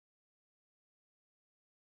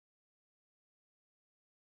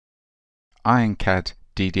IronCAD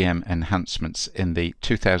DDM enhancements in the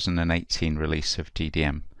 2018 release of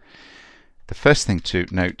DDM. The first thing to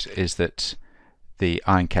note is that the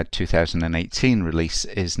IronCAD 2018 release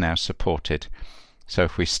is now supported. So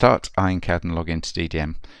if we start IronCAD and log into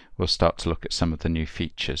DDM, we'll start to look at some of the new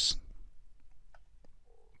features.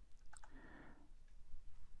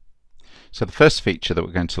 So the first feature that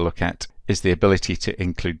we're going to look at is the ability to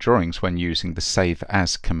include drawings when using the Save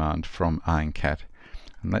As command from IronCAD.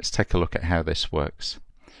 And let's take a look at how this works.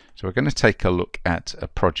 So we're going to take a look at a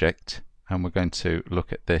project, and we're going to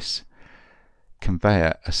look at this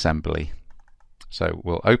conveyor assembly. So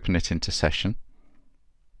we'll open it into session.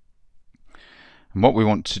 And what we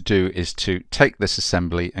want to do is to take this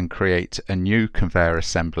assembly and create a new conveyor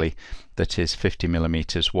assembly that is 50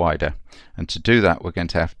 millimeters wider. And to do that, we're going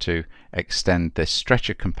to have to extend this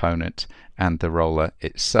stretcher component and the roller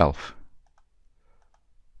itself.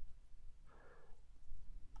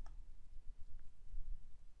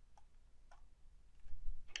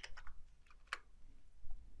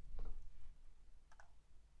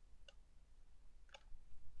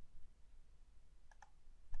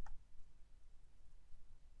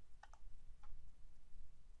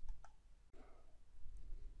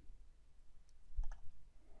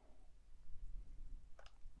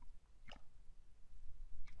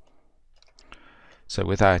 So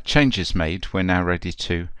with our changes made, we're now ready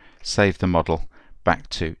to save the model back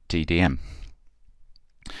to DDM.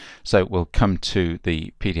 So we'll come to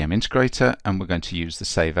the PDM integrator and we're going to use the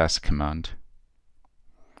Save As command.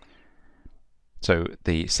 So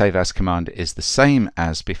the Save As command is the same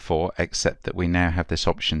as before, except that we now have this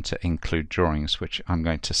option to include drawings, which I'm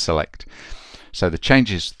going to select. So the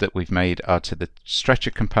changes that we've made are to the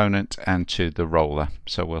stretcher component and to the roller.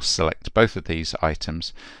 So we'll select both of these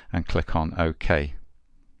items and click on OK.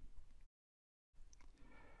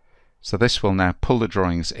 So this will now pull the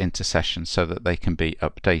drawings into session so that they can be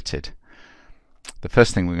updated. The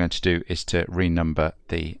first thing we're going to do is to renumber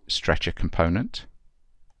the stretcher component.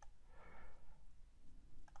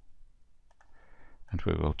 And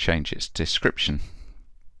we will change its description.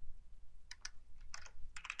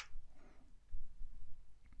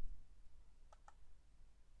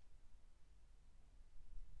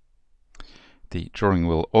 The drawing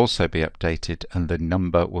will also be updated and the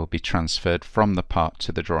number will be transferred from the part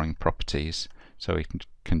to the drawing properties. So we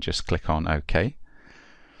can just click on OK.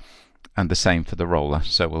 And the same for the roller.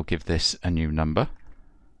 So we'll give this a new number.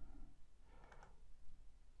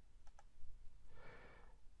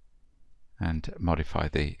 And modify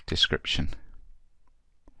the description.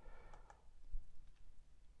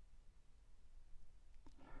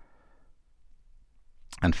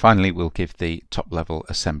 And finally, we'll give the top level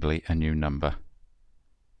assembly a new number.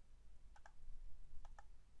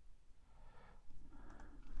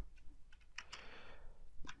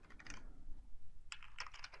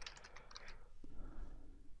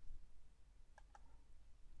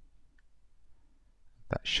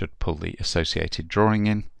 That should pull the associated drawing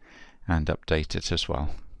in and update it as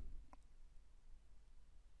well.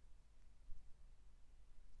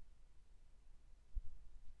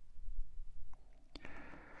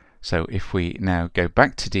 So if we now go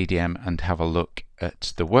back to DDM and have a look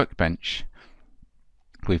at the workbench,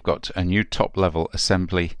 we've got a new top level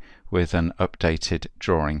assembly with an updated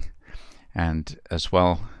drawing, and as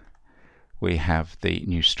well we have the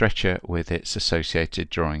new stretcher with its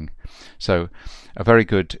associated drawing. So a very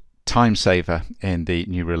good time saver in the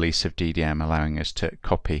new release of DDM, allowing us to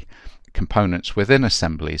copy components within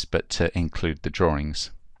assemblies but to include the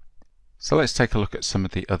drawings. So let's take a look at some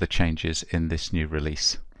of the other changes in this new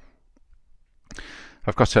release.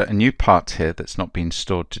 I've got a new part here that's not been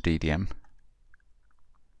stored to DDM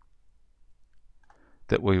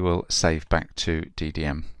that we will save back to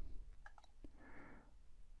DDM.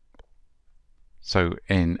 So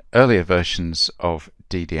in earlier versions of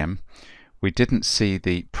DDM, we didn't see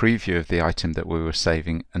the preview of the item that we were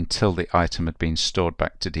saving until the item had been stored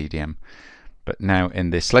back to DDM. But now in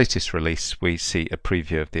this latest release, we see a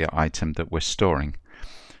preview of the item that we're storing.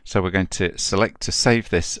 So we're going to select to save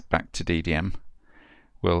this back to DDM.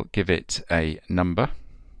 We'll give it a number.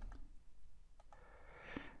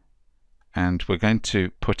 And we're going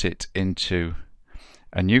to put it into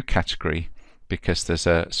a new category because there's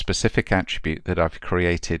a specific attribute that I've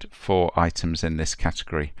created for items in this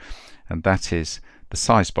category, and that is the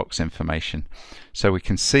size box information. So we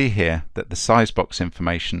can see here that the size box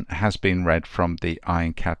information has been read from the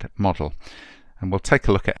IronCAD model, and we'll take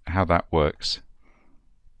a look at how that works.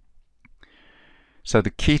 So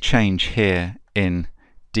the key change here in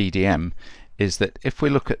DDM is that if we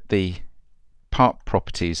look at the part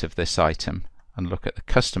properties of this item and look at the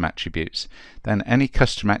custom attributes, then any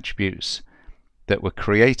custom attributes that were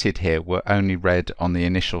created here were only read on the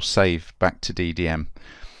initial save back to DDM.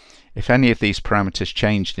 If any of these parameters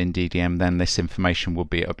changed in DDM, then this information will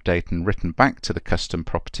be updated and written back to the custom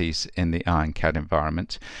properties in the IronCAD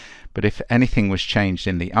environment. But if anything was changed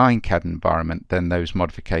in the IronCAD environment, then those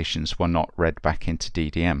modifications were not read back into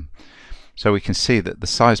DDM. So we can see that the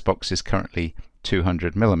size box is currently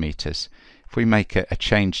 200 millimeters. If we make a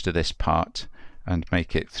change to this part and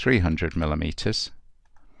make it 300 millimeters,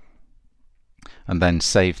 and then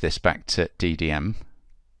save this back to DDM,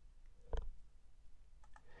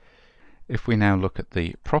 if we now look at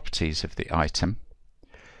the properties of the item,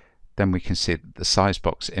 then we can see that the size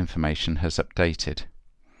box information has updated.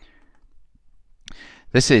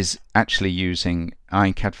 This is actually using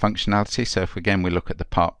IronCAD functionality, so if again we look at the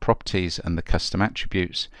part properties and the custom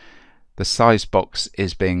attributes, the size box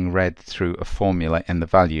is being read through a formula in the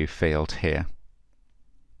value field here.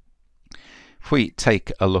 If we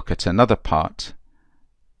take a look at another part,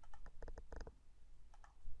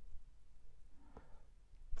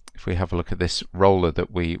 if we have a look at this roller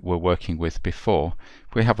that we were working with before,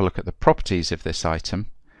 if we have a look at the properties of this item,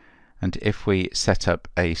 and if we set up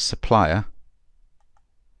a supplier,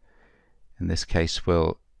 in this case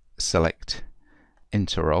we'll select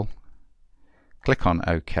Interroll, click on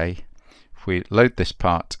OK. If we load this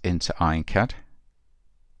part into IronCAD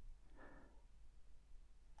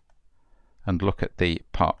and look at the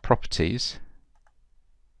part properties,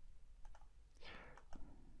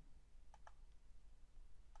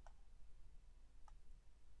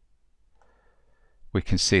 we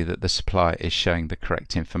can see that the supplier is showing the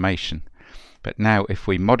correct information. But now if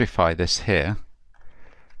we modify this here,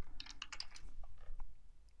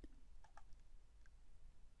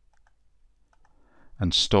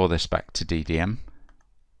 and store this back to DDM,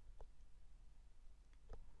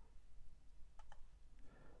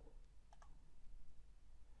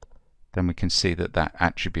 then we can see that that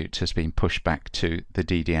attribute has been pushed back to the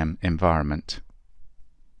DDM environment.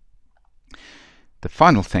 The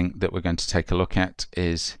final thing that we're going to take a look at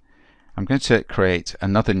is I'm going to create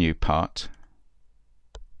another new part.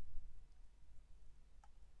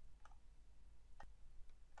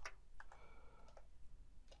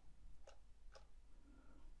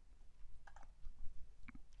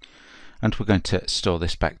 And we're going to store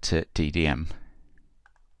this back to DDM.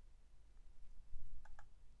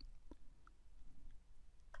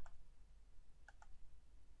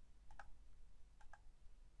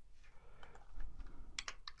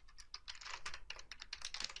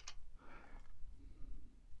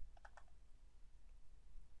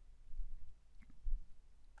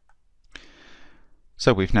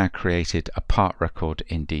 So we've now created a part record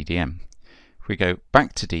in DDM. If we go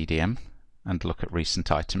back to DDM and look at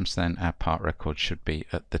recent items, then our part record should be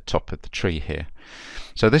at the top of the tree here.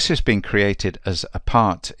 So this has been created as a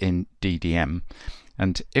part in DDM,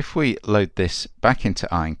 and if we load this back into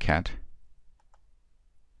IronCAD,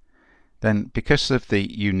 then because of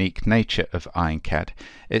the unique nature of IronCAD,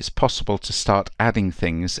 it's possible to start adding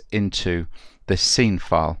things into this scene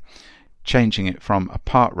file, changing it from a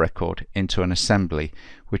part record into an assembly,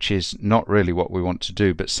 which is not really what we want to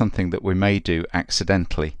do, but something that we may do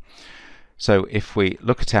accidentally. So if we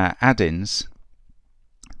look at our add-ins,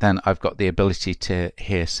 then I've got the ability to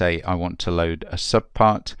here say I want to load a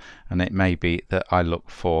subpart, and it may be that I look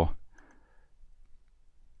for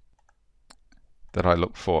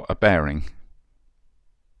a bearing.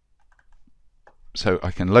 So I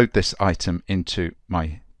can load this item into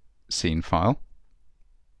my scene file,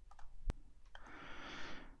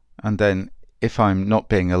 and then if I'm not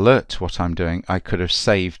being alert to what I'm doing, I could have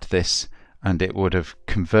saved this and it would have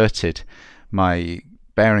converted my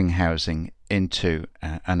bearing housing into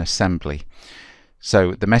an assembly.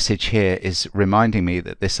 So the message here is reminding me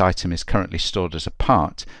that this item is currently stored as a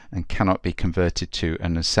part and cannot be converted to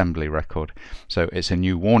an assembly record. So it's a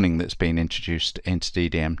new warning that's been introduced into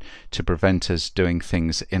DDM to prevent us doing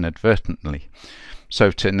things inadvertently.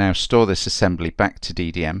 So to now store this assembly back to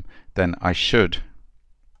DDM, then I should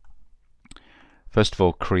first of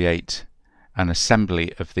all create an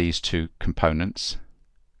assembly of these two components,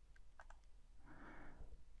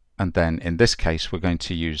 and then in this case we're going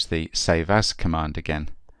to use the save as command again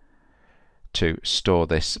to store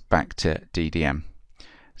this back to DDM.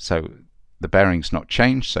 So the bearing's not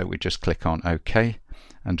changed, so we just click on OK,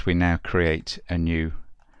 and we now create a new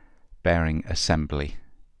bearing assembly.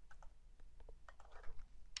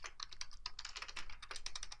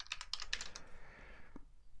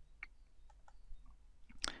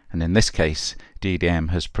 And in this case, DDM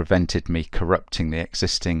has prevented me corrupting the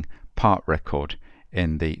existing part record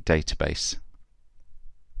in the database.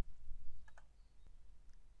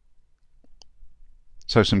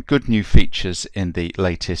 So some good new features in the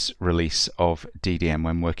latest release of DDM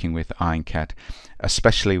when working with IronCAD,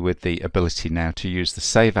 especially with the ability now to use the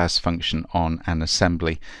Save As function on an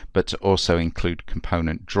assembly, but to also include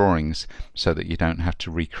component drawings so that you don't have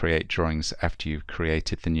to recreate drawings after you've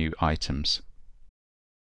created the new items.